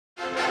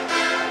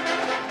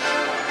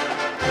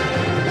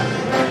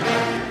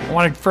I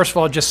want to first of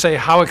all just say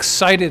how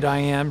excited I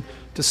am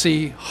to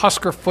see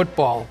Husker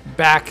football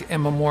back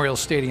in Memorial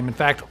Stadium. In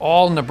fact,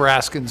 all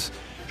Nebraskans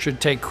should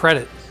take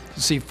credit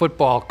to see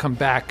football come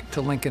back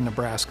to Lincoln,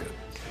 Nebraska.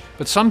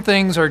 But some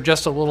things are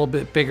just a little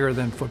bit bigger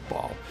than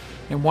football.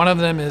 And one of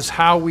them is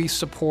how we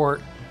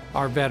support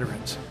our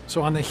veterans.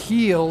 So on the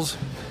heels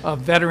of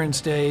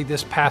Veterans Day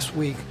this past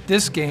week,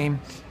 this game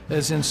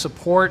is in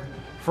support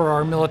for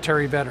our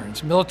military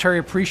veterans, military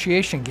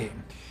appreciation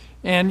game.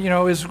 And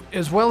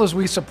as well as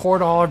we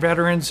support all our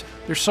veterans,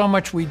 there's so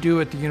much we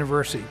do at the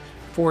university.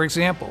 For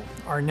example,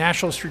 our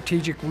National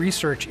Strategic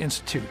Research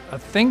Institute, a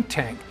think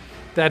tank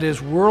that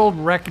is world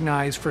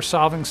recognized for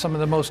solving some of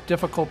the most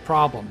difficult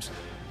problems.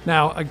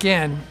 Now,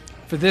 again,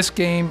 for this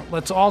game,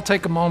 let's all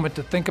take a moment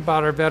to think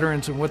about our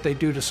veterans and what they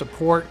do to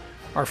support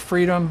our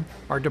freedom,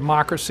 our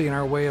democracy, and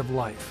our way of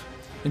life.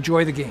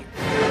 Enjoy the game.